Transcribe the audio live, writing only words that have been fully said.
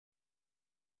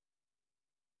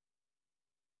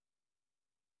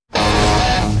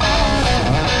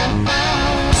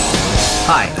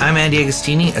Hi, I'm Andy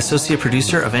Agostini, Associate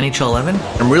Producer of NHL 11.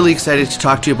 I'm really excited to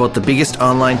talk to you about the biggest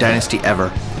online dynasty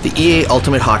ever, the EA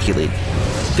Ultimate Hockey League.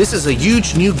 This is a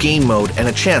huge new game mode and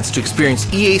a chance to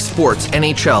experience EA Sports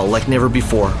NHL like never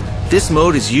before. This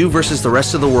mode is you versus the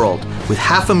rest of the world, with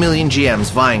 500,000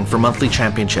 GMs vying for monthly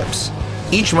championships.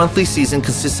 Each monthly season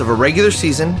consists of a regular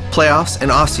season, playoffs,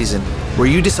 and off-season, where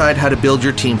you decide how to build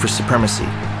your team for supremacy.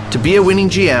 To be a winning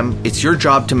GM, it's your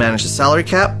job to manage the salary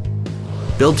cap,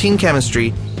 build team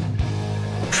chemistry,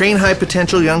 train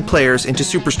high-potential young players into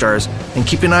superstars, and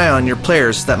keep an eye on your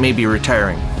players that may be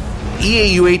retiring.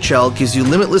 EA UHL gives you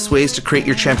limitless ways to create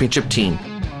your championship team.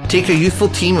 Take a youthful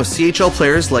team of CHL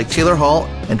players like Taylor Hall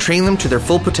and train them to their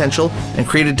full potential and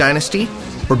create a dynasty,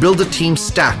 or build a team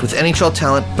stacked with NHL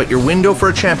talent but your window for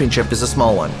a championship is a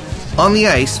small one. On the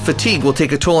ice, fatigue will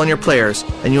take a toll on your players,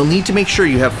 and you'll need to make sure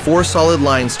you have 4 solid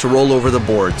lines to roll over the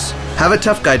boards. Have a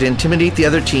tough guy to intimidate the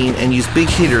other team and use big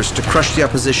hitters to crush the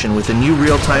opposition with a new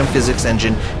real-time physics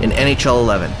engine in NHL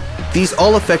 11. These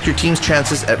all affect your team's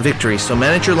chances at victory, so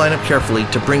manage your lineup carefully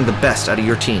to bring the best out of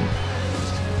your team.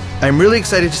 I'm really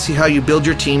excited to see how you build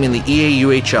your team in the EA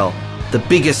UHL, the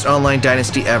biggest online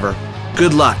dynasty ever.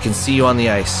 Good luck and see you on the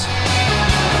ice.